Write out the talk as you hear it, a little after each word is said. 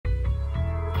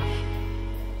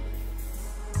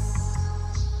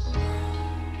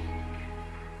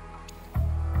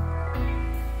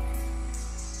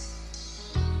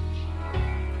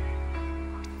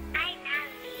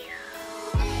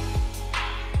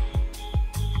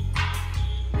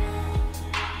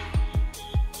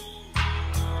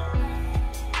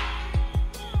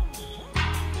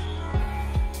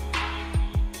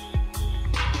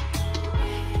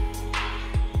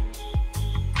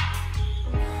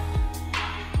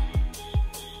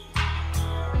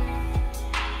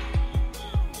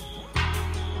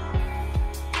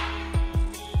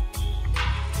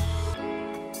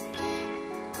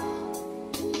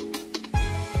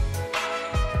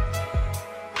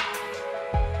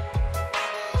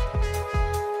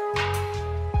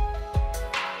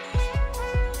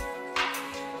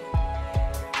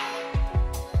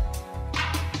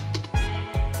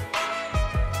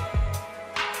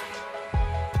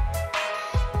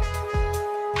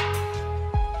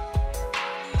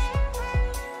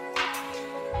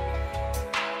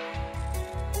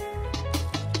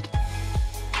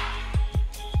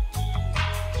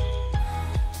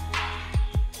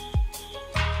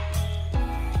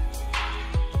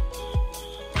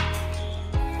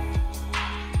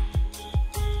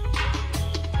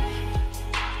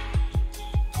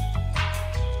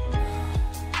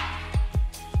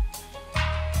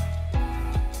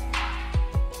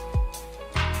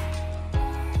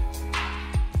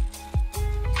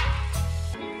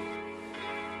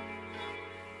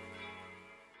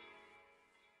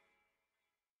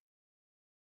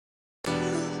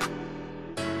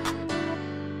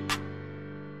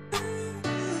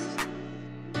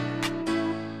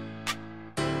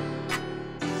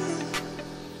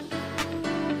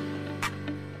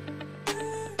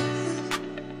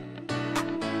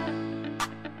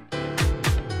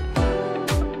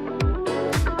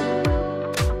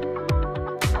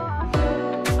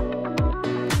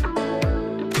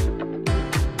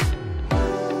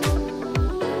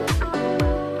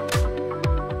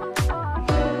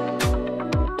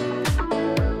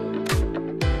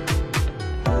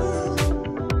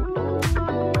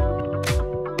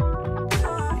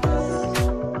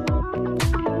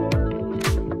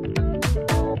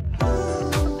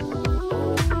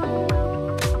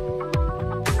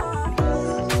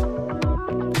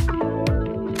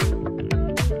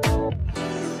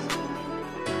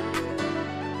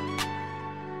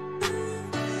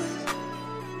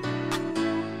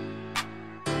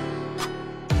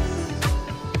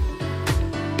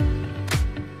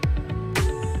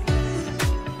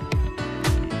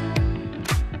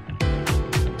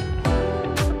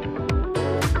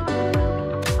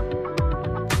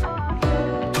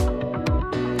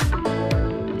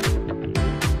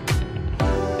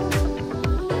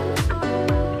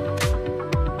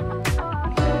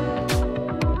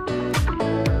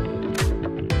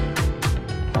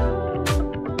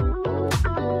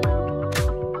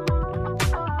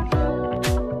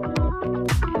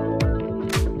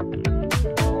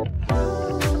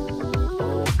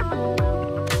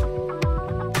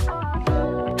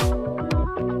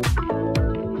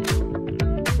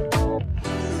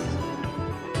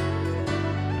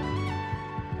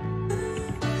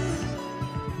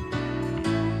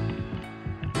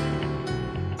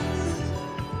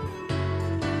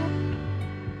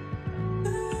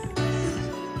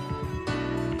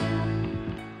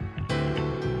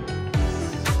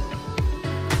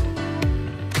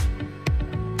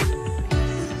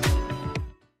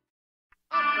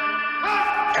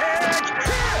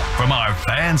From our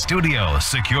fan studio,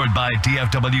 secured by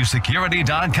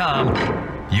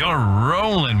DFWsecurity.com, you're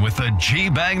rolling with the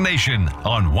G-Bag Nation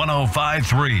on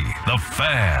 105.3 The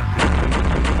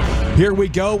Fan. Here we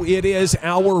go. It is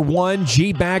hour one,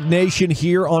 G-Bag Nation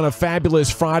here on a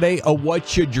fabulous Friday. A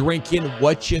what you drinking,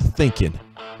 what you thinking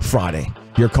Friday.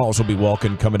 Your calls will be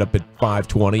welcome coming up at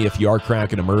 5:20 if you are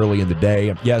cracking them early in the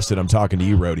day. Yes, and I'm talking to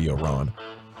you, Rodeo Ron.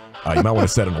 You might want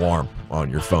to set an alarm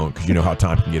on your phone because you know how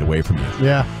time can get away from you.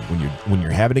 Yeah. When you're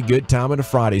having a good time on a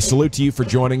Friday. Salute to you for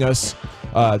joining us.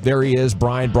 There he is,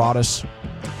 Brian Broaddus,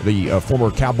 the former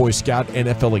Cowboy Scout,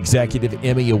 NFL executive,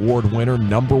 Emmy Award winner,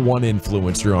 #1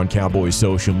 influencer on Cowboys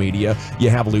social media. You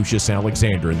have Lucius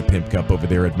Alexander in the Pimp Cup over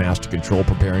there at Master Control,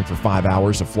 preparing for 5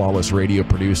 hours of flawless radio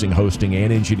producing, hosting,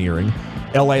 and engineering.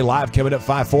 LA Live coming up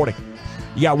 5:40.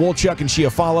 You got Wolchuk and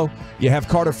Chiafalo. You have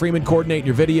Carter Freeman coordinating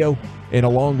your video. And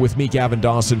along with me, Gavin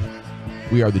Dawson,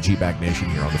 we are the G-Bag Nation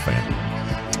here on The Fan.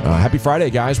 Happy Friday,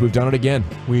 guys. We've done it again.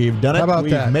 We've done it. How about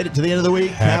We've that? made it to the end of the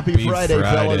week. Happy Friday,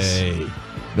 fellas.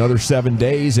 Another 7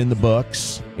 days in the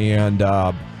books. And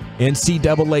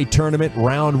NCAA tournament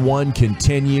round 1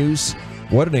 continues.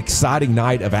 What an exciting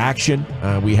night of action.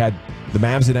 We had the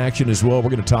Mavs in action as well. We're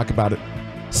going to talk about it.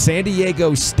 San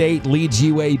Diego State leads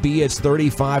UAB. It's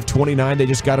 35-29. They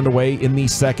just got underway in the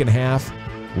second half.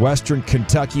 Western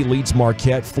Kentucky leads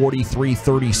Marquette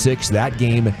 43-36. That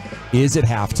game is at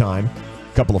halftime.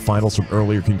 A couple of finals from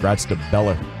earlier. Congrats to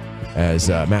Bella, as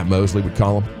Matt Mosley would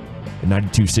call them. In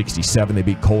 92-67, they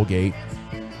beat Colgate.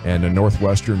 And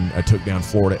Northwestern took down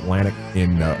Florida Atlantic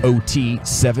in OT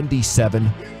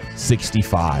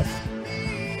 77-65.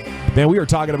 Man, we were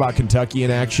talking about Kentucky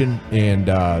in action and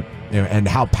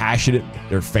how passionate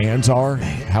their fans are.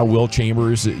 How Will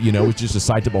Chambers, is just a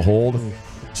sight to behold.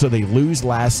 So they lose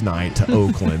last night to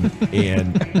Oakland,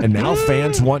 and now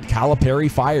fans want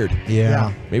Calipari fired.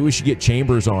 Yeah. Maybe we should get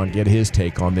Chambers on, get his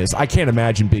take on this. I can't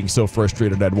imagine being so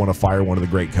frustrated I'd want to fire one of the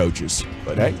great coaches.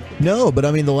 But hey. No, but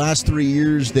I mean, the last 3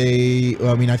 years, I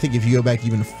think if you go back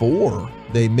even 4,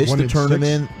 they missed the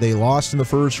tournament. 6. They lost in the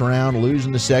first round,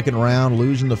 losing the second round,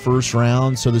 losing the first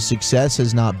round. So the success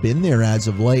has not been there as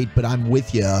of late, but I'm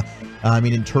with you. I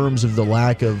mean, in terms of the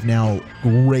lack of now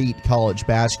great college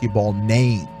basketball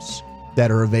names that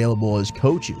are available as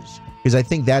coaches, because I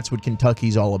think that's what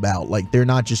Kentucky's all about. Like, they're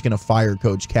not just going to fire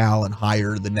Coach Cal and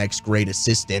hire the next great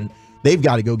assistant. They've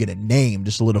got to go get a name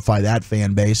to solidify that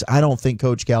fan base. I don't think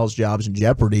Coach Cal's job's in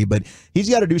jeopardy, but he's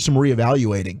got to do some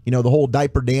reevaluating. The whole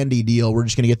diaper dandy deal, we're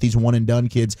just going to get these one-and-done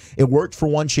kids. It worked for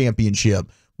one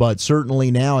championship. But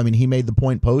certainly now, I mean, he made the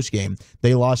point post-game.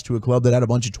 They lost to a club that had a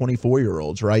bunch of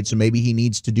 24-year-olds, right? So maybe he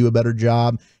needs to do a better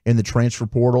job in the transfer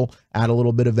portal, add a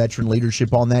little bit of veteran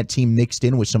leadership on that team mixed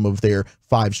in with some of their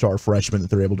 5-star freshmen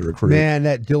that they're able to recruit. Man,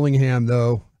 that Dillingham,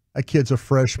 though, that kid's a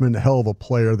freshman, a hell of a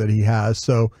player that he has.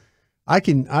 So I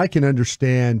can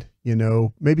understand,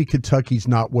 maybe Kentucky's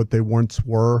not what they once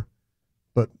were,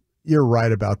 but you're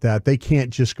right about that. They can't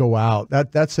just go out. For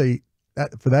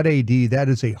that AD, that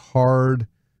is a hard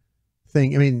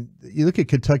thing. I mean, you look at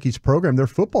Kentucky's program; their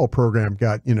football program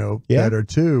got better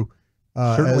too.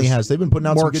 Certainly has. They've been putting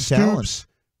out Mark some good talent.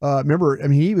 Remember, I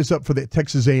mean, he was up for the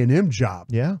Texas A&M job,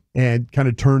 and kind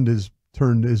of turned his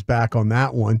back on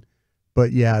that one.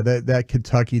 But yeah, that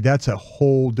Kentucky, that's a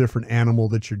whole different animal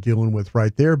that you're dealing with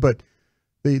right there. But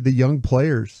the young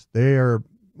players,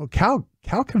 Cal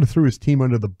kind of threw his team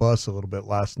under the bus a little bit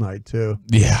last night too.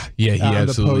 Yeah, he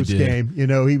absolutely did. Game, he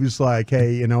was like,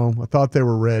 "Hey, I thought they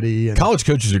were ready." And college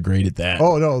coaches are great at that.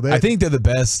 Oh no, I think they're the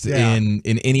best in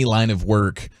any line of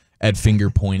work at finger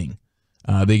pointing.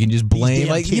 They can just blame,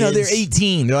 they're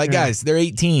 18. They're like, guys, they're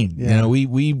 18. Yeah.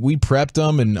 We prepped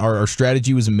them, and our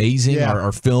strategy was amazing. Yeah.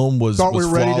 Our film was we were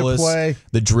flawless. ready to play.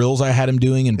 The drills I had him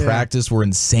doing in practice were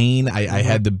insane. I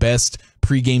had the best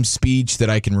pregame speech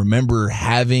that I can remember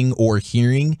having or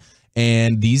hearing,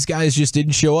 and these guys just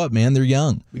didn't show up, man. They're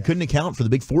young. We couldn't account for the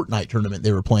big Fortnite tournament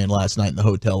they were playing last night in the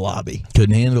hotel lobby.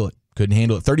 Couldn't handle it.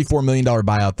 $34 million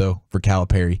buyout though for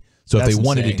Calipari. So if they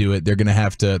wanted to do it, they're gonna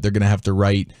have to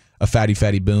write a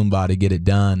fatty boom bot to get it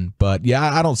done. But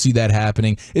yeah, I don't see that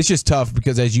happening. It's just tough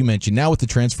because, as you mentioned, now with the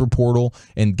transfer portal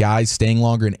and guys staying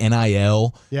longer in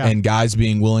NIL and guys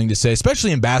being willing to say,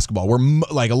 especially in basketball, where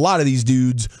like a lot of these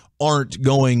dudes aren't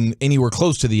going anywhere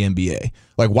close to the NBA.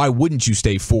 Like, why wouldn't you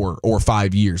stay 4 or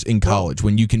 5 years in college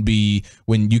when you can be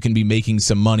making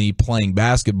some money playing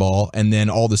basketball? And then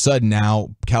all of a sudden now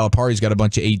Calipari's got a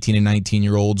bunch of 18 and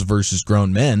 19-year-olds versus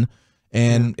grown men.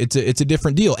 And it's a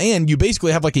different deal. And you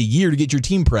basically have like a year to get your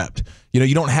team prepped.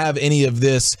 You don't have any of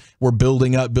this. We're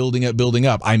building up.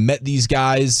 I met these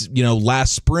guys,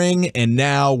 last spring, and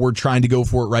now we're trying to go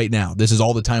for it right now. This is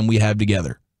all the time we have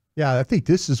together. Yeah, I think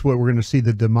this is what we're going to see,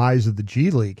 the demise of the G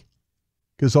League,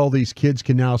 because all these kids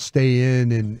can now stay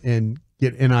in and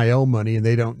get NIL money, and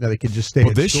they can just stay.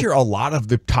 Well, this year, a lot of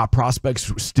the top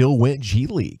prospects still went G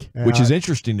League, which is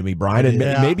interesting to me, Brian. And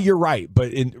maybe you're right,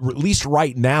 but at least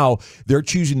right now, they're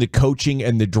choosing the coaching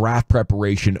and the draft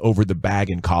preparation over the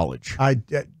bag in college.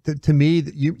 To me,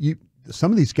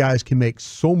 some of these guys can make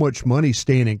so much money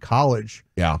staying in college,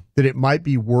 that it might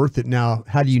be worth it. Now,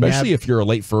 how do you, especially if you're a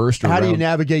late first? Or how do you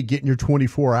navigate getting your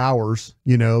 24 hours?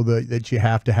 That you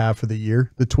have to have for the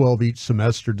year, the 12 each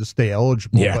semester to stay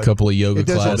eligible. Yeah, a couple of yoga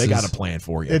classes. They got a plan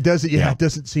for you. It doesn't. Yeah, it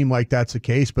doesn't seem like that's the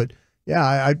case, but.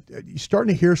 Yeah, you're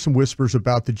starting to hear some whispers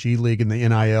about the G League and the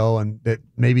NIL, and that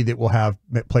maybe that will have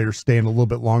players staying a little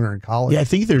bit longer in college. Yeah, I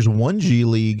think there's one G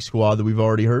League squad that we've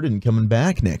already heard and coming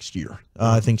back next year.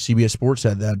 I think CBS Sports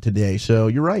had that today. So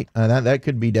you're right. That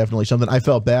could be definitely something. I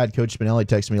felt bad. Coach Spinelli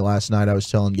texted me last night. I was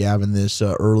telling Gavin this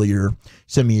earlier.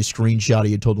 Sent me a screenshot.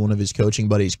 He had told one of his coaching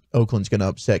buddies Oakland's going to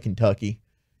upset Kentucky.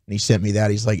 And he sent me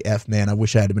that. He's like, F, man, I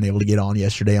wish I had been able to get on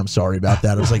yesterday. I'm sorry about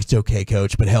that. I was like, it's okay,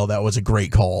 Coach, but hell, that was a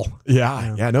great call.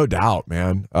 Yeah, no doubt,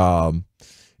 man.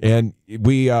 And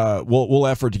we'll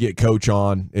effort to get Coach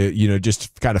on.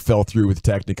 Just kind of fell through with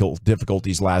technical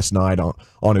difficulties last night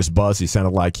on his bus. He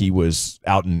sounded like he was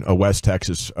out in a West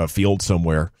Texas field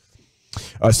somewhere.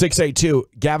 682,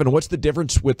 Gavin, what's the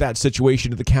difference with that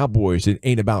situation of the Cowboys? It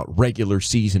ain't about regular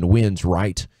season wins,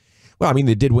 right? Well, I mean,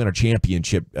 they did win a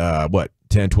championship,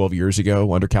 10, 12 years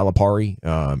ago under Calipari,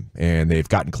 and they've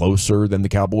gotten closer than the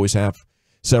Cowboys have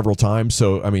several times.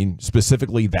 So, I mean,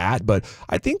 specifically that. But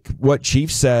I think what Chief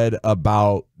said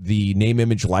about the name,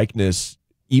 image, likeness,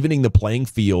 evening the playing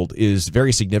field is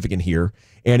very significant here.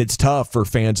 And it's tough for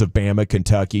fans of Bama,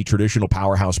 Kentucky, traditional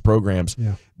powerhouse programs,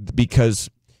 because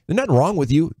there's nothing wrong with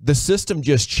you. The system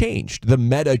just changed. The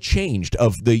meta changed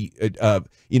of the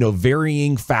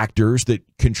varying factors that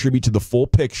contribute to the full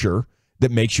picture that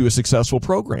makes you a successful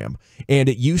program. And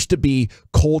it used to be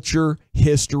culture,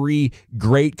 history,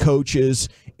 great coaches,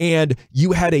 and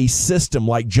you had a system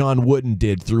like John Wooden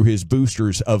did through his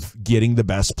boosters of getting the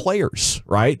best players,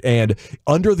 right? And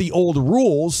under the old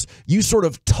rules, you sort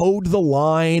of towed the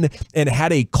line and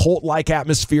had a cult-like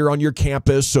atmosphere on your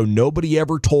campus, so nobody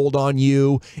ever told on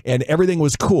you, and everything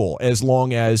was cool as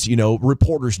long as,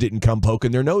 reporters didn't come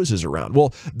poking their noses around.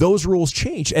 Well, those rules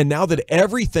changed, and now that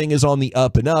everything is on the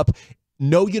up and up,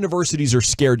 no universities are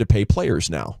scared to pay players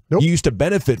now. Nope. You used to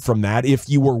benefit from that if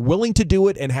you were willing to do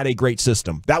it and had a great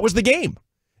system. That was the game.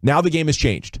 Now the game has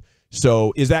changed.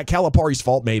 So is that Calipari's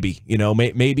fault? Maybe.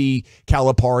 Maybe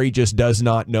Calipari just does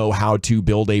not know how to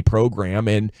build a program,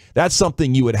 and that's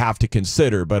something you would have to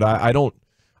consider. But I don't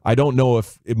know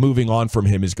if moving on from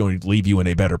him is going to leave you in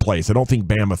a better place. I don't think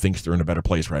Bama thinks they're in a better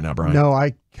place right now, Brian. No,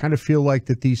 I kind of feel like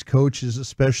that these coaches,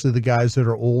 especially the guys that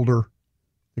are older,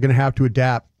 they're going to have to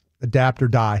adapt or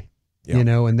die,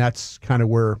 and that's kind of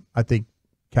where I think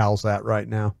Cal's at right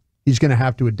now. He's going to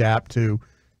have to adapt to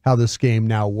how this game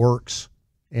now works,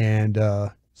 and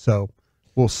so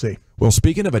we'll see. Well,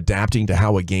 speaking of adapting to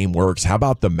how a game works, how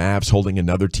about the Mavs holding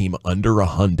another team under a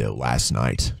hundo last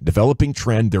night? Developing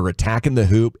trend, they're attacking the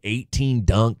hoop, 18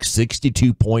 dunks,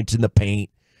 62 points in the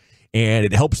paint, and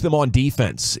it helps them on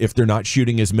defense if they're not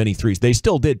shooting as many threes. They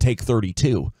still did take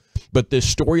 32. But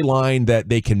this storyline that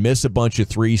they can miss a bunch of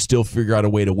threes, still figure out a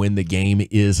way to win the game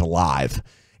is alive.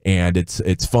 And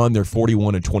it's fun. They're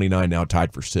 41-29 now,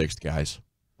 tied for sixth, guys.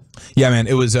 Yeah, man,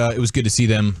 it was good to see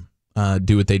them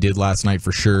do what they did last night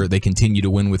for sure. They continue to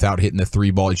win without hitting the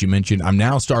three ball, as you mentioned. I'm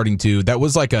now starting to, that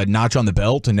was like a notch on the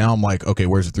belt, and now I'm like, okay,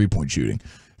 where's the 3-point shooting?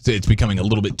 It's becoming a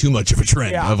little bit too much of a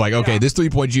trend of like, okay, this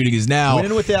 3-point shooting is now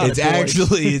winning without it's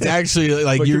actually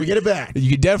like you get it back.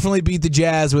 You could definitely beat the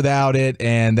Jazz without it,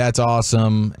 and that's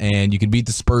awesome. And you can beat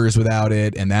the Spurs without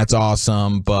it, and that's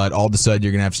awesome. But all of a sudden,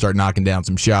 you're gonna have to start knocking down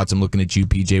some shots. I'm looking at you,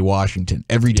 PJ Washington.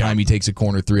 Every time he takes a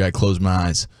corner three, I close my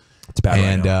eyes. It's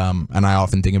bad, and I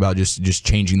often think about just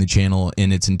changing the channel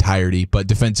in its entirety. But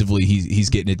defensively, he's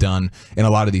getting it done, and a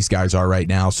lot of these guys are right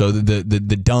now. So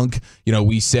the dunk,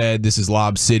 we said this is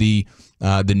Lob City,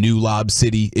 the new Lob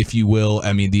City, if you will.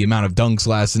 I mean, the amount of dunks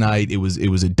last night, it was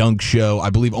a dunk show. I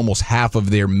believe almost half of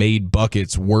their made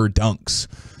buckets were dunks.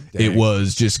 Dang. It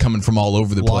was just coming from all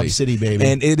over the place. Lob City, baby.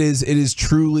 And it is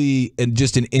truly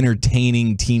just an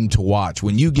entertaining team to watch.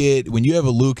 When you have a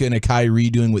Luka and a Kyrie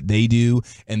doing what they do,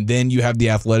 and then you have the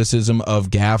athleticism of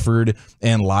Gafford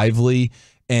and Lively,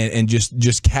 and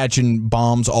just catching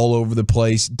bombs all over the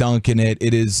place, dunking it.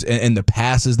 It is, and the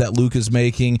passes that Luka's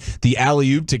making, the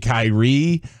alley-oop to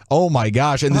Kyrie. Oh my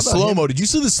gosh. And the slow-mo. Did you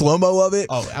see the slow-mo of it?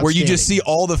 Oh, where you just see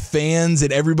all the fans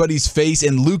and everybody's face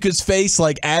and Luka's face,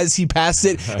 like as he passed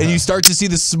it, and you start to see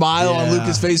the smile on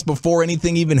Luka's face before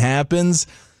anything even happens.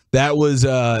 That was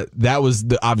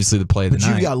obviously the play of the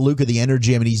night. You got Luka, the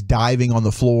energy. I mean, he's diving on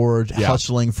the floor,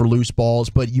 hustling for loose balls.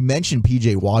 But you mentioned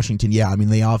P.J. Washington. Yeah, I mean,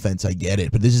 the offense, I get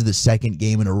it. But this is the second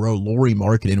game in a row. Lauri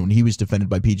Markkanen, when he was defended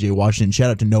by P.J. Washington, shout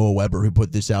out to Noah Weber who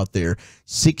put this out there,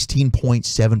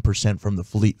 16.7% from the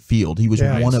field. He was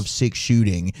 1 of 6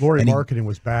 shooting. Lauri Markkanen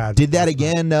was bad. Did that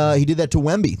again. He did that to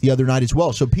Wemby the other night as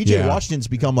well. So P.J. Washington's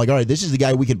become like, all right, this is the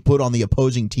guy we can put on the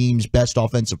opposing team's best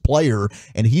offensive player,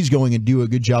 and he's going to do a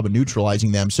good job of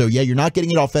neutralizing them. So yeah, you're not getting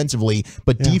it offensively,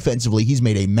 but defensively, he's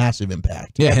made a massive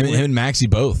impact. Yeah, him and Maxey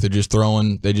both. They're just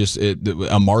throwing. A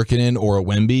Markkanen or a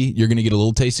Wemby. You're going to get a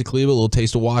little taste of Cleveland, a little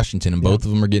taste of Washington, and both of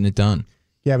them are getting it done.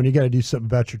 Yeah, but you got to do something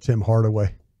about your Tim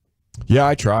Hardaway. Yeah,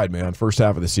 I tried, man. First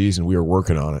half of the season, we were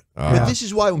working on it. But this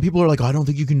is why when people are like, I don't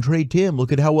think you can trade Tim.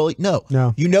 Look at how well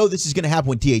No. You know this is going to happen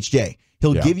with THJ.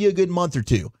 He'll give you a good month or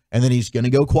two, and then he's going to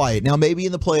go quiet. Now, maybe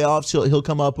in the playoffs, he'll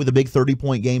come up with a big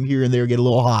 30-point game here and there, get a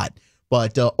little hot.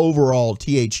 But overall,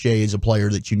 THJ is a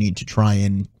player that you need to try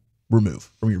and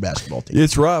remove from your basketball team.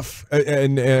 It's rough,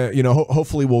 and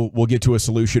hopefully we'll get to a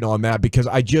solution on that, because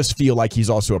I just feel like he's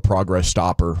also a progress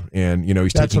stopper, and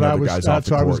he's taking other guys off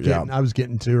the court. I was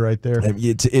getting to right there. And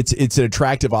it's an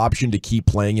attractive option to keep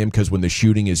playing him, because when the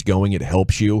shooting is going, it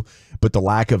helps you. But the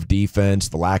lack of defense,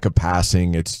 the lack of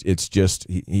passing, it's just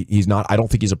he's not. I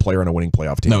don't think he's a player on a winning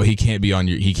playoff team. No, he can't be on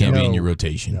your. He can't be in your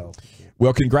rotation. No.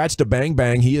 Well, congrats to Bang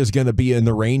Bang. He is going to be in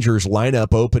the Rangers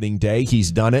lineup opening day.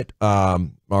 He's done it. Our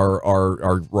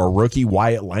rookie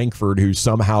Wyatt Langford, who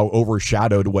somehow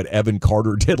overshadowed what Evan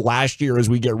Carter did last year as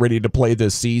we get ready to play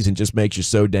this season, just makes you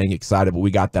so dang excited. But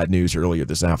we got that news earlier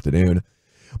this afternoon.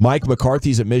 Mike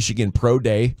McCarthy's at Michigan Pro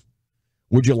Day.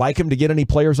 Would you like him to get any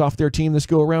players off their team this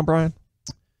go around, Brian?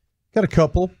 Got a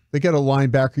couple. They got a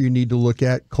linebacker you need to look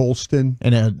at, Colston.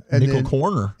 And a nickel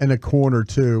corner. And a corner,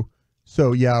 too.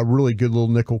 So, yeah, a really good little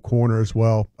nickel corner as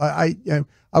well. I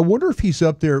wonder if he's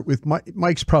up there with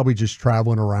Mike's probably just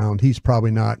traveling around. He's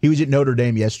probably not. He was at Notre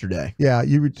Dame yesterday. Yeah,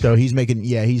 so he's making.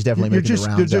 Yeah, he's definitely making the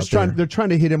rounds. They're trying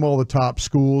to hit him all the top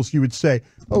schools. You would say,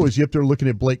 oh, is he up there looking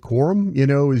at Blake Corum?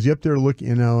 Is he up there looking?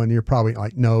 And you're probably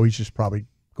like, no, he's just probably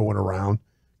going around,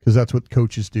 because that's what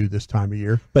coaches do this time of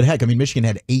year. But heck, I mean, Michigan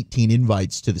had 18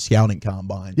 invites to the scouting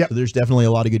combine. Yep. So there's definitely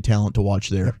a lot of good talent to watch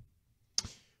there. Yep.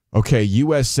 Okay,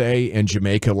 USA and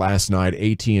Jamaica last night,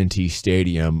 AT&T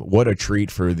Stadium. What a treat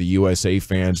for the USA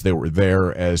fans that were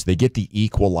there, as they get the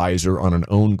equalizer on an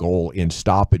own goal in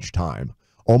stoppage time.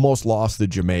 Almost lost to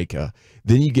Jamaica.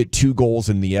 Then you get 2 goals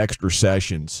in the extra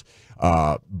sessions,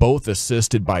 both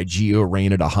assisted by Gio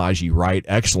Reyna to Haji Wright.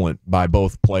 Excellent by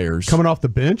both players. Coming off the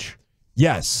bench?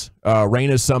 Yes.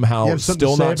 Reyna's somehow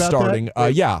still not starting.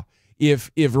 Yeah.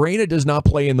 If Reyna does not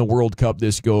play in the World Cup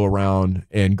this go around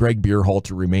and Greg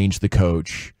Berhalter remains the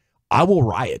coach, I will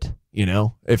riot.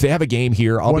 If they have a game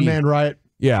here, I'll one-man riot.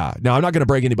 Yeah. Now, I'm not going to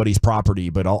break anybody's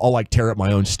property, but I'll like tear up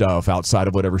my own stuff outside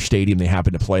of whatever stadium they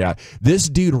happen to play at. This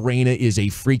dude Reyna is a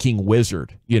freaking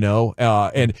wizard,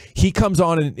 and he comes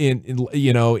on in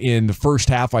the first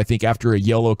half, I think, after a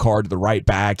yellow card to the right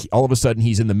back. All of a sudden,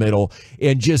 he's in the middle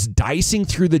and just dicing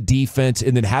through the defense,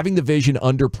 and then having the vision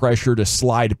under pressure to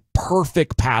slide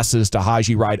perfect passes to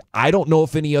Haji Wright. I don't know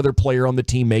if any other player on the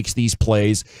team makes these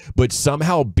plays, but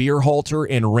somehow Berhalter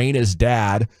and Reyna's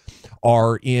dad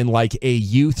are in like a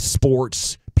youth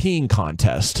sports peeing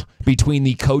contest between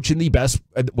the coach and the best,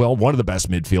 one of the best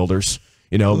midfielders.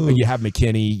 You have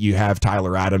McKinney, you have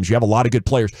Tyler Adams, you have a lot of good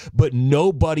players, but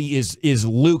nobody is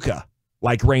Luka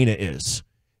like Reyna is.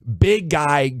 Big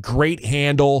guy, great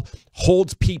handle,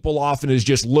 holds people off, and is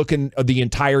just looking the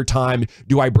entire time.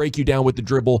 Do I break you down with the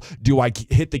dribble? Do I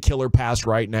hit the killer pass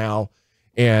right now?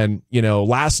 And,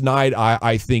 last night,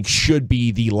 I think should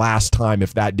be the last time,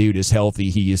 if that dude is healthy.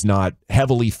 He is not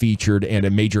heavily featured and a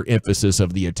major emphasis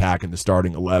of the attack in the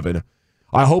starting 11.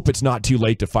 I hope it's not too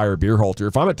late to fire Berhalter.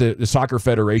 If I'm at the Soccer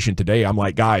Federation today, I'm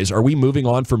like, guys, are we moving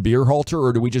on from Berhalter,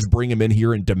 or do we just bring him in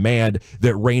here and demand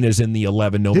that Reyna's in the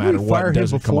 11 no matter what,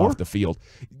 doesn't come off the field?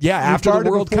 Yeah, after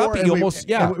the World Cup,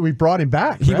 we brought him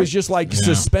back. He was just like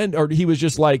he was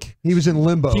just like he was in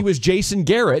limbo. He was Jason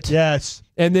Garrett. Yes.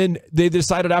 And then they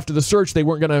decided after the search they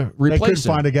weren't going to replace him. They couldn't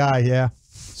find a guy, yeah.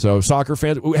 So, soccer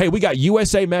fans, hey, we got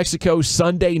USA-Mexico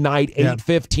Sunday night,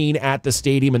 8:15 at the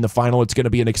stadium in the final. It's going to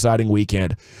be an exciting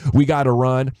weekend. We got to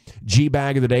run.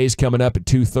 G-Bag of the Day is coming up at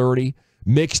 2:30.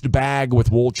 Mixed bag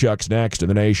with Woolchucks next in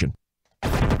the Nation.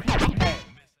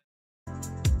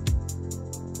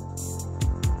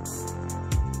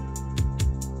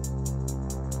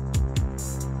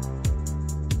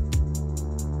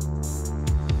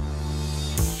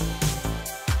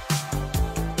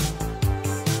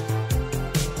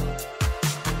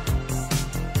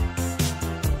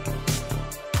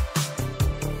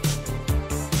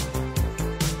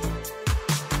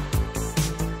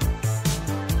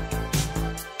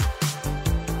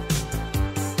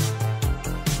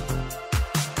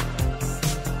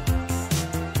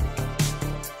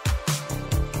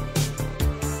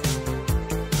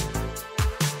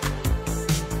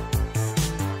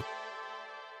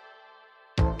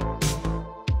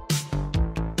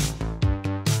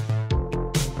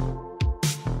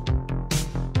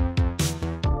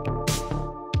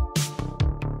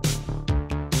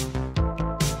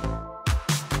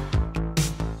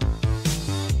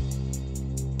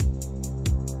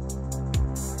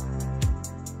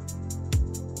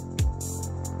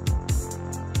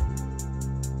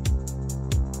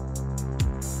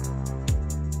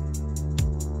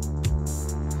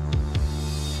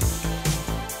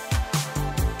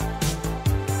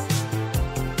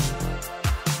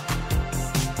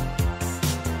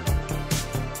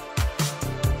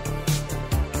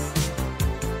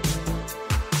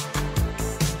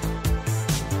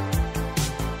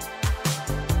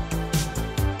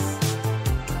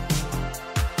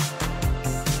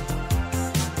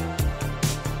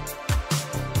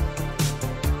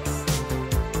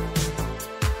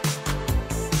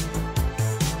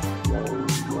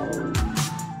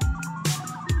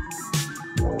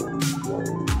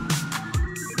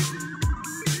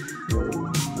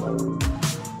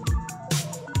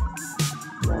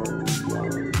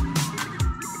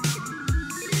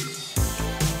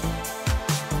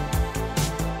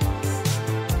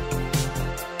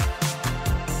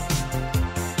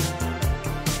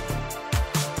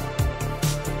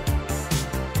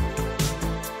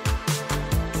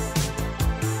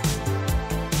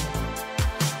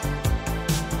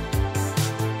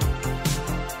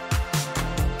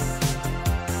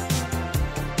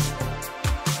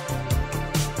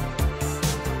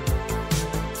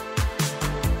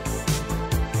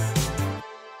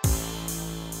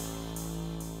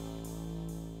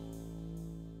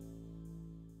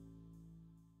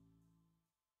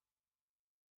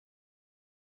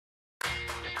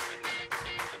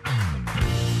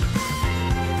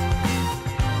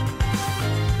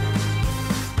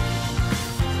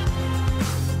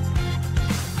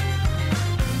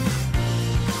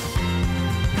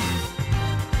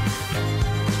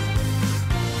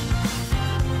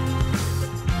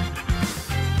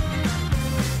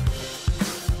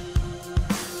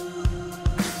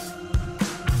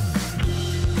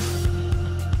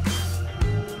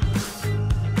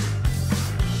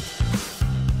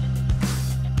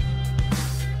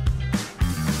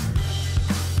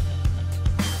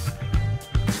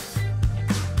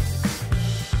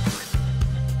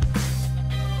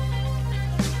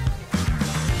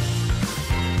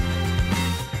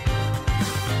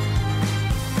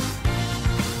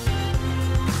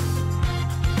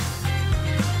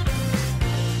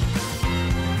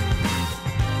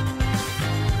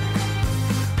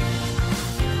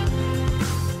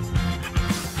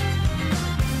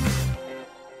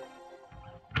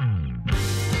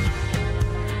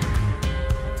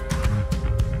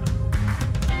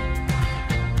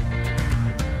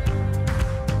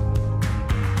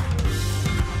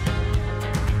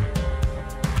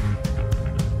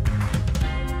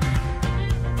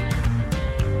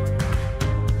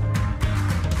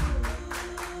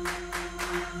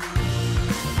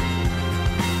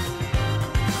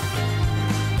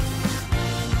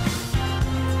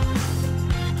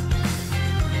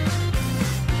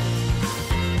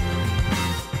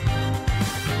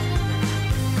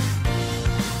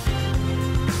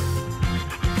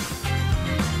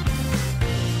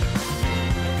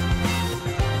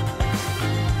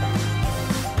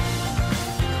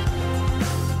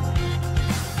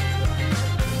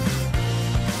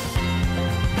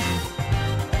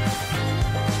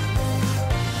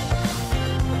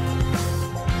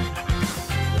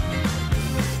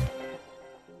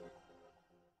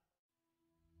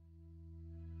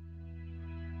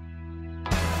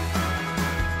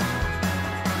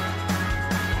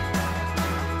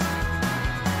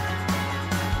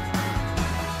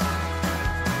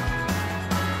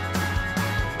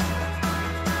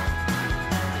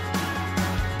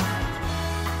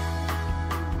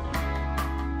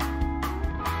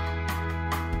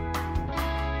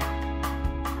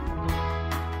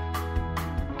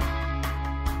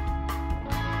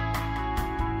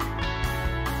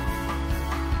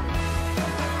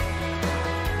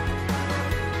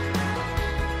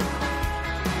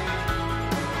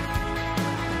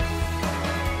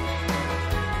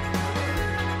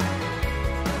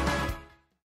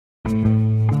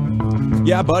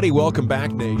 Yeah, buddy, welcome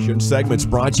back, Nation. Segment's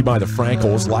brought to you by the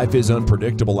Frankels. Life is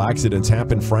unpredictable. Accidents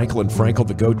happen. Frankel & Frankel,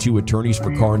 the go-to attorneys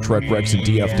for car and truck wrecks and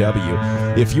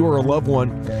DFW. If you or a loved one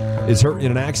is hurt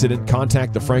in an accident,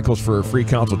 contact the Frankels for a free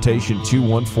consultation,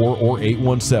 214 or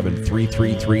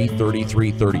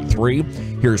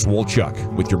 817-333-3333. Here's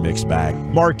Wolchuk with your mixed bag.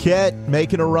 Marquette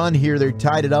making a run here. They're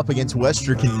tied it up against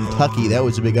Western Kentucky. That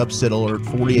was a big upset alert,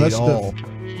 48-all.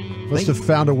 Must have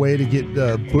found a way to get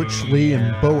Butch Lee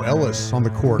and Bo Ellis on the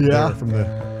court there from the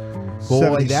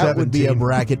Boy, that would be a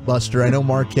bracket buster. I know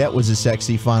Marquette was a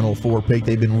sexy Final Four pick.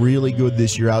 They've been really good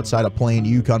this year outside of playing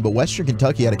UConn. But Western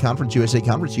Kentucky had a Conference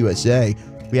USA.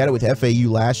 We had it with FAU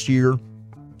last year.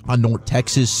 On North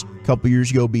Texas a couple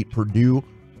years ago, beat Purdue,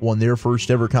 won their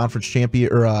first ever conference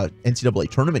champion or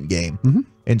NCAA tournament game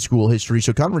in school history.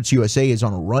 So Conference USA is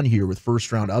on a run here with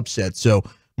first round upsets. So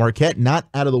Marquette not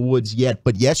out of the woods yet,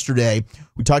 but yesterday,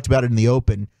 we talked about it in the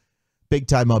open,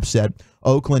 big-time upset.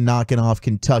 Oakland knocking off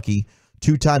Kentucky.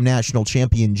 Two-time national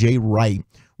champion Jay Wright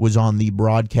was on the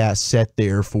broadcast set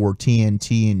there for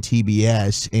TNT and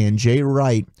TBS, and Jay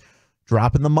Wright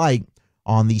dropping the mic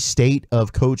on the state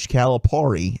of Coach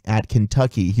Calipari at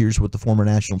Kentucky. Here's what the former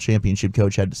national championship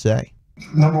coach had to say.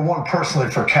 Number one, personally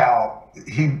for Cal,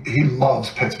 he loves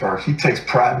Pittsburgh. He takes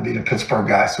pride in being a Pittsburgh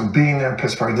guy. So being there in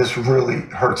Pittsburgh, this really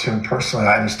hurts him personally.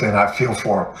 I understand. I feel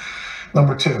for him.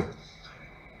 Number two,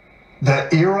 the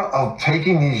era of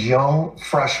taking these young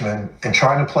freshmen and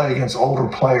trying to play against older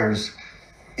players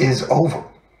is over.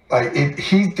 I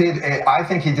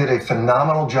think he did a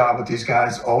phenomenal job with these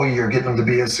guys all year, getting them to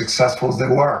be as successful as they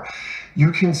were.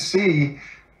 You can see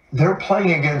they're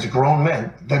playing against grown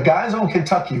men. The guys on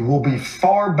Kentucky will be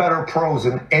far better pros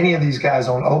than any of these guys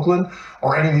on Oakland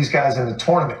or any of these guys in the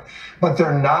tournament. But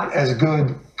they're not as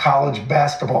good college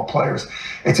basketball players.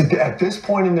 At this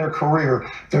point in their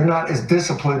career, they're not as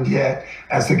disciplined yet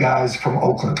as the guys from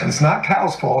Oakland. And it's not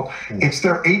Cal's fault. It's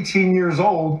they're 18 years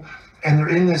old, and they're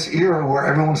in this era where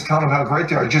everyone's telling them how great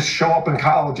they are. Just show up in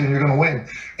college and you're going to win.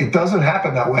 It doesn't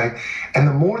happen that way. And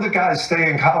the more the guys stay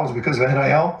in college because of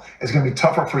NIL, it's going to be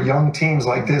tougher for young teams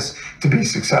like this to be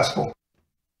successful.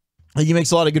 He makes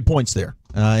a lot of good points there,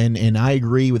 and I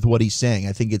agree with what he's saying.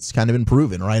 I think it's kind of been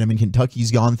proven, right? I mean,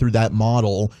 Kentucky's gone through that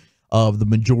model of the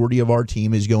majority of our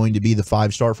team is going to be the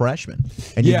five-star freshman,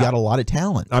 and you've got a lot of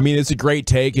talent. I mean, it's a great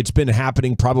take. It's been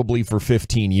happening probably for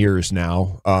 15 years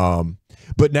now.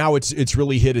 But now it's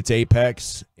really hit its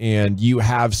apex, and you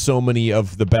have so many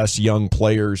of the best young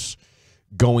players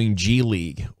going G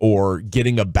League or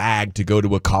getting a bag to go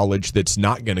to a college that's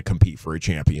not going to compete for a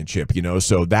championship, you know.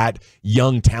 So that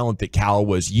young talent that Cal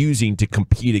was using to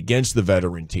compete against the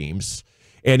veteran teams,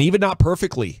 and even not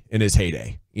perfectly in his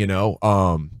heyday, you know,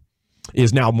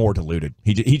 is now more diluted.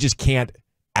 He just can't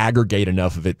aggregate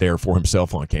enough of it there for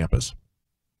himself on campus.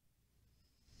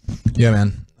 Yeah,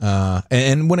 man.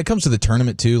 And when it comes to the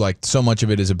tournament too, like so much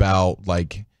of it is about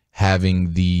like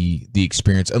having the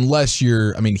experience. Unless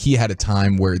you're, I mean, he had a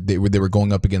time where they were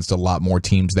going up against a lot more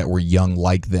teams that were young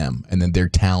like them, and then their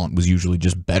talent was usually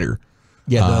just better.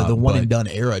 Yeah, the one and done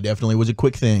era definitely was a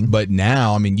quick thing. But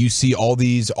now, I mean, you see all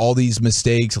these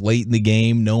mistakes late in the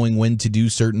game, knowing when to do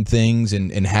certain things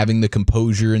and having the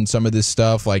composure and some of this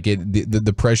stuff. Like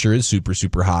the pressure is super,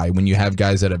 super high when you have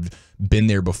guys that have been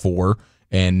there before.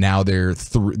 And now they've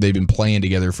been playing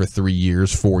together for 3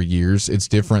 years, 4 years. It's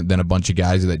different than a bunch of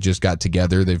guys that just got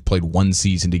together. They've played one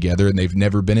season together, and they've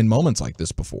never been in moments like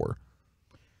this before.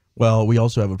 Well, we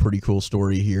also have a pretty cool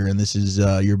story here, and this is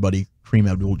your buddy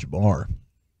Kareem Abdul-Jabbar.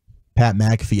 Pat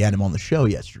McAfee had him on the show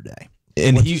yesterday.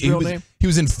 And he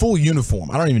was in full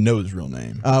uniform. I don't even know his real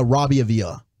name. Robbie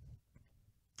Avila.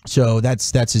 So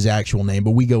that's his actual name, but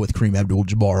we go with Kareem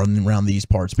Abdul-Jabbar around these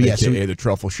parts. But AKA the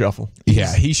Truffle Shuffle.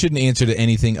 Yeah, he shouldn't answer to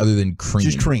anything other than Cream.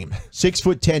 Just Cream.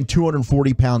 6'10",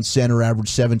 240-pound center,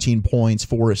 average 17 points,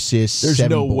 4 assists. There's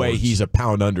 7 no boards. way he's a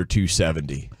pound under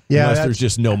 270. Yeah, unless there's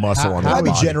just no muscle on his body.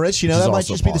 I'd be generous. You know, that might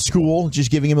just be the school,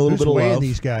 just giving him a little bit of love.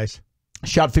 These guys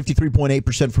shot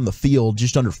 53.8% from the field,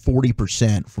 just under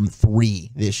 40% from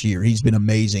 3 this year. He's been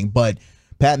amazing. But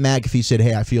Pat McAfee said,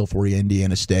 "Hey, I feel for you,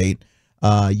 Indiana State.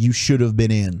 You should have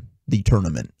been in the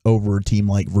tournament over a team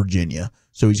like Virginia."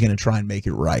 So he's going to try and make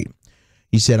it right.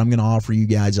 He said, "I'm going to offer you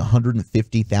guys a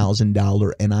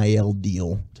 $150,000 NIL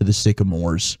deal to the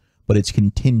Sycamores, but it's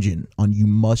contingent on you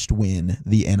must win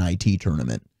the NIT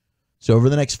tournament." So over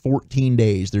the next 14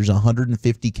 days, there's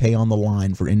 $150K on the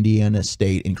line for Indiana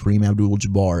State and Kareem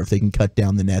Abdul-Jabbar if they can cut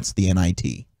down the nets, the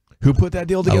NIT. Who put that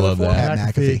deal together for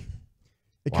Pat McAfee.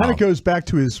 It kind of goes back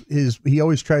to his he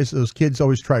always tries, those kids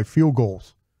always try field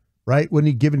goals, right? When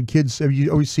he giving kids, you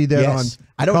always see that on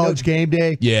College Game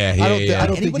Day. Yeah, I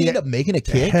don't think he end up making a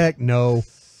kick. Heck no.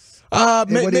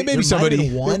 Maybe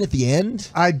somebody won at the end.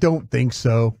 I don't think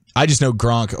so. I just know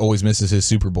Gronk always misses his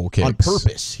Super Bowl kicks on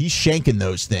purpose. He's shanking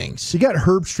those things. You got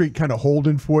Herb Street kind of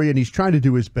holding for you, and he's trying to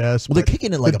do his best. Well, they're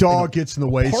kicking it like the dog gets in the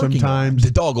way sometimes.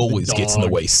 The dog always gets in the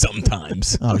way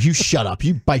sometimes. Oh, you shut up!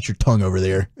 You bite your tongue over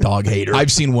there, dog hater.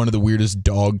 I've seen one of the weirdest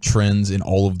dog trends in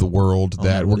all of the world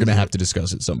that we're going to have to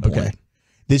discuss at some point. Okay.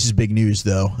 This is big news,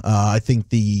 though. I think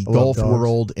the golf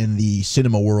world and the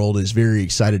cinema world is very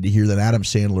excited to hear that Adam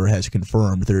Sandler has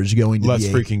confirmed there's going to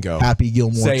be a Happy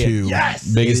Gilmore 2. Yes!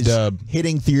 Biggest dub.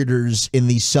 Hitting theaters in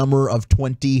the summer of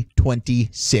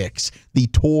 2026. The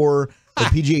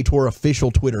PGA Tour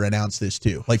official Twitter announced this,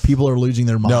 too. Like, people are losing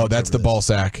their minds. No, that's the ball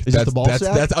sack. Is it the ball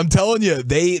sack? I'm telling you,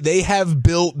 they have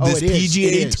built this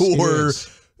PGA Tour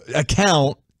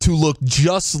account to look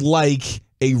just like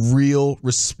a real,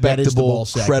 respectable,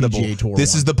 credible.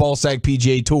 This is the Ballsack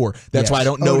PGA Tour. That's why I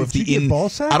don't know if the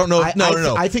Ballsack? I don't know.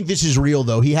 No. I think this is real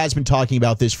though. He has been talking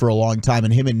about this for a long time,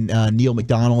 and him and Neil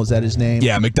McDonald, is that his name?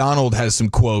 Yeah, McDonald has some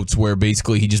quotes where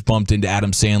basically he just bumped into Adam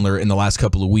Sandler in the last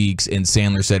couple of weeks, and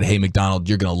Sandler said, "Hey, McDonald,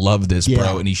 you're gonna love this,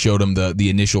 bro." And he showed him the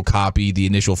initial copy, the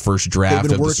initial first draft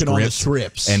They've been of working the on the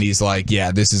scripts, and he's like,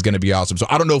 "Yeah, this is gonna be awesome." So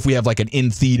I don't know if we have like an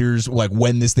in theaters, like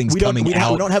when this thing's coming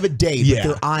out. We don't have a date, but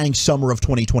they're eyeing summer of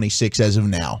 2026 as of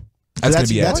now.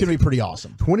 That's going to be pretty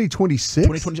awesome. 2026?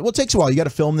 2020. Well, it takes a while. You got to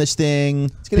film this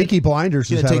thing. Peaky Blinders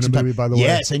is having a movie, by the way.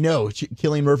 Yes, I know.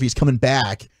 Cillian Murphy's coming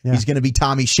back. Yeah. He's going to be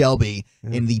Tommy Shelby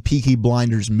in the Peaky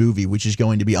Blinders movie, which is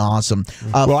going to be awesome.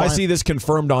 Well, I see this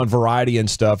confirmed on Variety and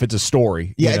stuff. It's a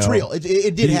story. Yeah, it's real.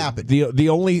 It did happen. The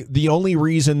only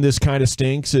reason this kind of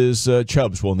stinks is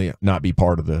Chubbs will not be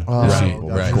part of the sequel.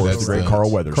 Right. Of course, the great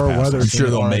Carl Weathers. I'm sure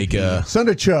they'll make a son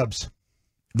of Chubbs.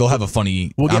 They'll have a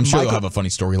funny. I'm sure they'll have a funny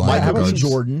storyline. Michael B.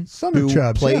 Jordan,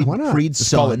 who played Creed's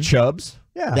son. Call it Chubbs.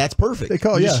 Yeah, that's perfect. They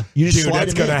call it. You just Dude,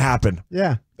 that's gonna happen.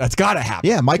 Yeah, that's gotta happen.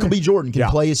 Yeah, Michael B. Jordan can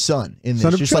play his son in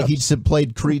this, just like he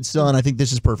played Creed's son. I think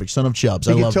this is perfect. Son of Chubbs.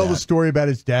 He can tell the story about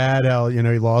his dad. How he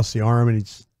lost the arm and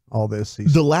he's all this.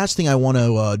 The last thing I want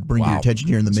to bring to your attention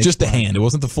here in the mix, just the hand. It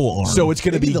wasn't the full arm. So it's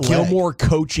going to be Gilmore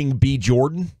coaching B.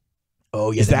 Jordan.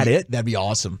 Oh yeah, is that it? That'd be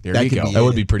awesome. There you go. That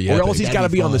would be pretty epic. Or else he's got to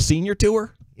be on the senior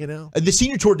tour. The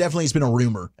senior tour definitely has been a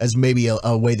rumor as maybe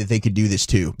a way that they could do this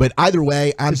too. But either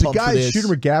way, I'm pumped for this. Is the guy Shooter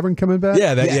McGavin coming back?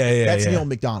 Yeah, that's Neil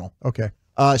McDonald. Okay.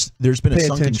 There's been a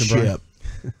sunken ship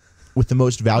with the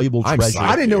most valuable treasure.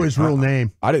 I didn't know his real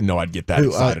name. I didn't know I'd get that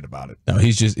excited about it. No,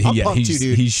 he's just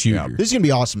he's Shooter. Yeah. This is gonna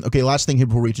be awesome. Okay, last thing here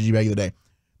before we reach the G-Bag of the day.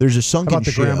 There's a sunken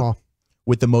ship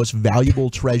with the most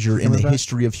valuable treasure in the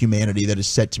history of humanity that is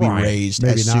set to be raised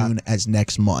as soon as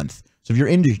next month. So if you're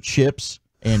into ships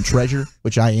and treasure,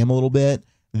 which I am a little bit,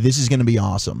 this is going to be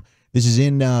awesome. This is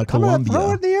in Colombia.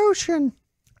 Throw it in the ocean.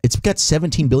 It's got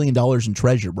 $17 billion in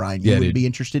treasure, Brian. You would be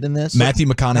interested in this? Matthew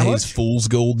McConaughey's Fool's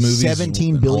Gold movie.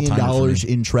 $17 billion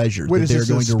in treasure that they're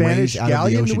going to raise out of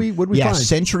the ocean. What did we find?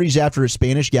 Centuries after a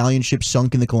Spanish galleon ship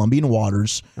sunk in the Colombian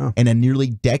waters, and a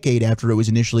nearly decade after it was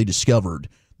initially discovered,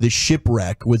 the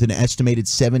shipwreck, with an estimated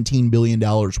 $17 billion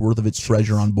worth of its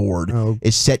treasure on board,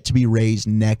 is set to be raised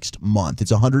next month.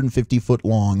 It's a 150-foot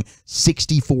long,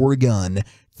 64-gun,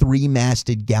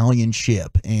 3-masted galleon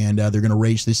ship, and they're going to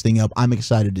raise this thing up. I'm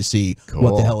excited to see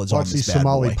what the hell is on this these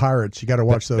Somali pirates. You got to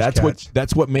watch those.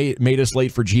 That's what made us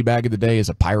late for G-Bag of the day is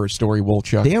a pirate story,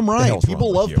 Wolchuk. Damn right.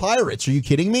 People love pirates. Are you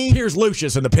kidding me? Here's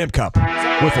Lucius in the Pimp Cup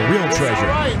with a real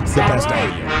treasure. It's the best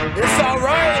idea. It's all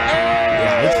right.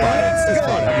 Yeah, it's fine. It's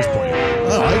fine. I'm just playing.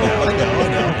 Oh, I know.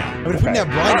 I mean, if we didn't have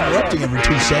Brian interrupting every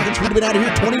 2 seconds, we'd have been out of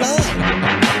here 29.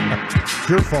 It's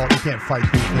your fault. You can't fight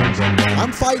through things.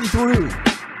 I'm fighting through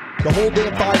the whole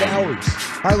damn 5 hours.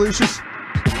 Hi, Lucius.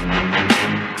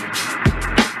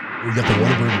 We got the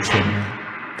Whataburger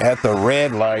story. At the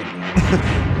red light.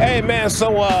 Hey, man,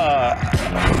 so,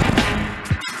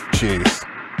 jeez.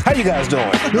 How you guys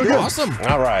doing? Good. Awesome.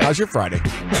 All right. How's your Friday?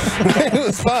 It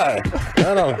was fine.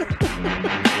 I don't know.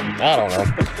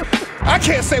 I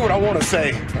can't say what I want to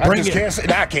say. Can't say.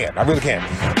 I can't. I really can't.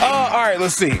 All right,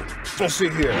 let's see. Let's see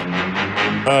here.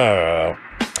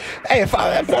 Hey, if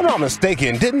I'm not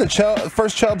mistaken, didn't the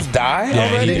first Chubbs die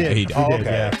already? He did.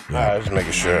 Okay. All right, just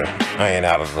making sure I ain't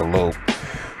out of the loop.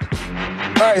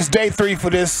 All right, it's day 3 for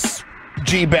this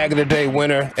G-Bag of the Day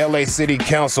winner, LA City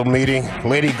Council meeting.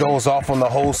 Lady goes off on the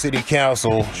whole city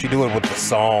council. She do it with the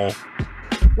song.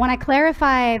 Want to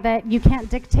clarify that you can't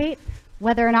dictate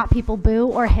whether or not people boo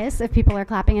or hiss if people are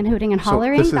clapping and hooting and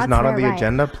hollering. So this is that's not on the right.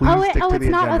 agenda. Please stick to the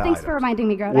agenda. Oh, thanks items. for reminding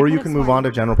me, Grote. Or you can move on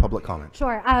to general public comment.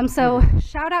 Sure. So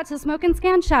shout out to Smoke and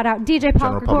Scan. Shout out DJ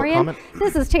Paul Gregorian.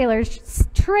 This is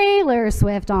Trailer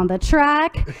Swift on the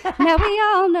track. Now we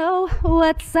all know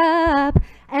what's up.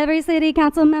 Every city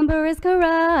council member is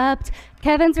corrupt.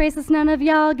 Kevin's racist. None of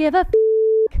y'all give a f***.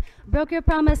 Broke your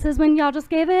promises when y'all just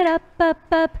gave it up.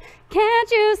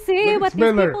 Can't you see what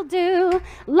these people do?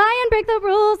 Lie and break the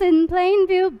rules in plain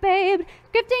view, babe.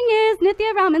 Grifting is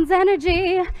Nithya Raman's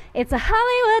energy. It's a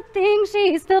Hollywood thing.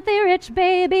 She's filthy rich,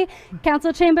 baby.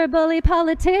 Council chamber bully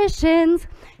politicians.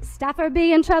 Staffer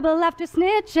be in trouble after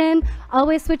snitching.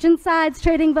 Always switching sides,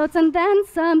 trading votes and then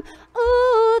some.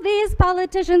 Ooh, these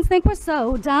politicians think we're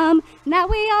so dumb. Now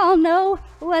we all know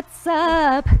what's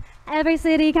up. Every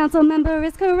city council member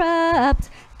is corrupt.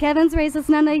 Kevin's racist,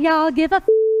 none of y'all give a f***.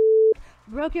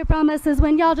 Broke your promises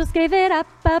when y'all just gave it up.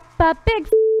 Big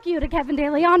f*** you to Kevin De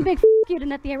Leon. Big f*** you to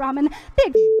Nithya Raman. Big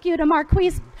f*** you to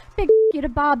Marquise. Big f*** you to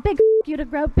Bob. Big f*** you to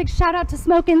Grote. Big shout out to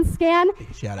Smoke and Scan.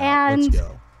 Shout out. And Let's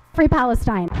go. Free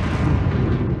Palestine.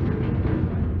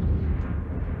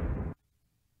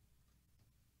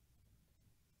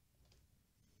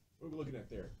 What are we looking at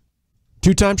there?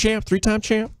 2-time champ? 3-time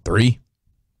champ? 3.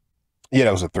 Yeah,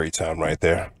 that was a 3-time right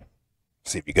there.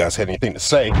 See if you guys had anything to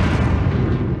say.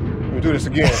 Let me do this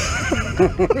again.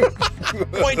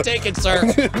 Point taken, sir.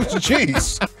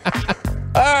 Jeez.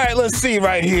 All right, let's see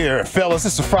right here. Fellas,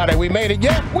 this is Friday. We made it.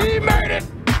 Yeah, we made it.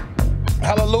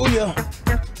 Hallelujah.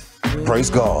 Praise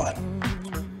God.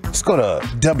 Let's go to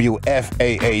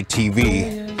WFAA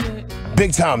TV.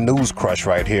 Big time news crush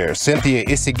right here. Cynthia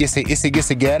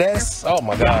Issigisigedes. Oh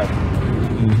my God.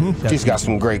 She's got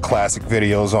some great classic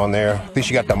videos on there. I think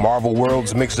she got the Marvel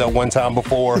worlds mixed up one time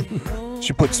before.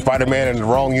 She put Spider-Man in the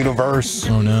wrong universe.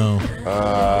 Oh no.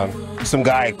 Some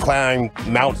guy climbed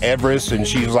Mount Everest and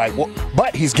she was like, well,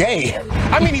 but he's gay.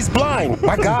 I mean, he's blind.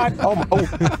 My God.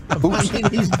 Oops.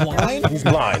 He's blind? He's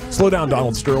blind. Slow down,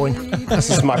 Donald Sterling.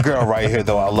 This is my girl right here,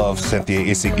 though. I love Cynthia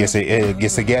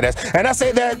Issigisigedes. And I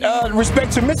say that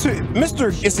respect to Mr.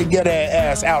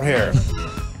 Issigisigedes out here.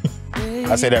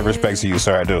 I say that respect to you,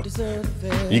 sir. I do.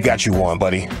 You got you one,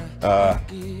 buddy.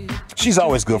 She's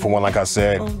always good for one, like I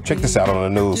said. Check this out on the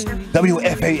news.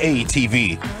 WFAA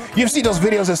TV. You ever see those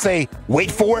videos that say,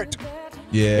 wait for it?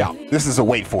 Yeah. This is a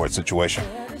wait for it situation.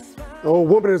 A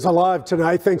woman is alive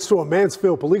tonight thanks to a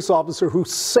Mansfield police officer who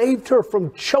saved her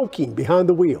from choking behind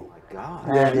the wheel.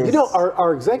 God. You know,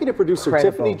 our executive producer,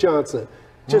 Tiffany Johnson,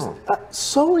 just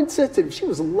so insensitive. She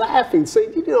was laughing,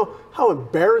 saying, you know, how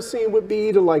embarrassing it would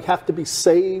be to like have to be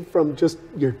saved from just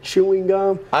your chewing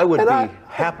gum. I would be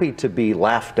happy to be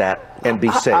laughed at and be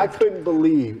saved. I couldn't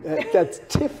believe that's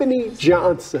Tiffany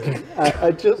Johnson.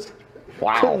 I just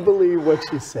couldn't believe what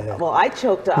she said. Well,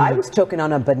 I was choking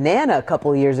on a banana a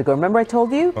couple of years ago. Remember I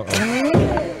told you?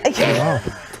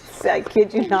 I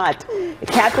kid you not.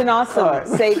 Captain Awesome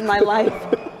saved my life.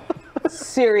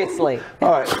 Seriously.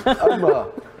 All right.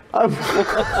 I'm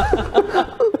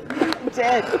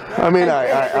dead. I mean,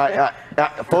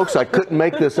 folks, I couldn't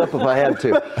make this up if I had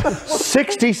to.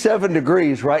 67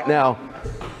 degrees right now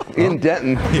in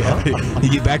Denton. Yeah. You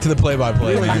get back to the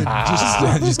play-by-play, man.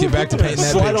 Just get back to painting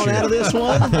that Slide picture. on out of this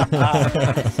one.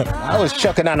 I was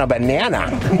chucking on a banana.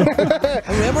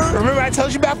 Remember I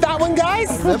told you about that one,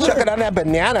 guys? Chucking on that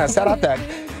banana. Shout out to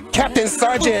Captain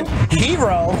Sergeant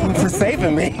Hero for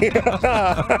saving me.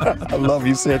 I love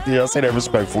you, Cynthia. I say that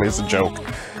respectfully. It's a joke.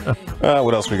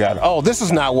 What else we got? Oh, this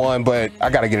is not one, but I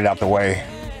got to get it out the way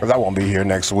because I won't be here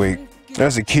next week.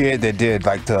 There's a kid that did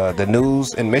like the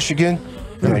news in Michigan.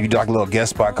 You know, you do like a little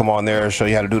guest spot, come on there, show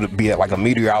you how to be like a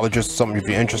meteorologist or something if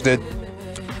you're interested.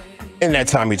 In that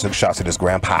time, he took shots at his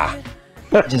grandpa.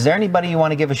 Is there anybody you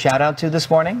want to give a shout out to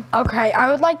this morning? Okay, I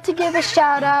would like to give a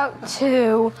shout out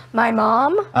to my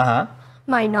mom,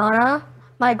 my nana,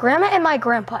 my grandma, and my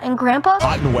grandpa. And grandpa.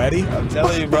 Hot and wetty. I'm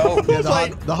telling you, bro. Yeah,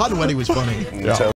 the hot and wetty was funny. Yeah.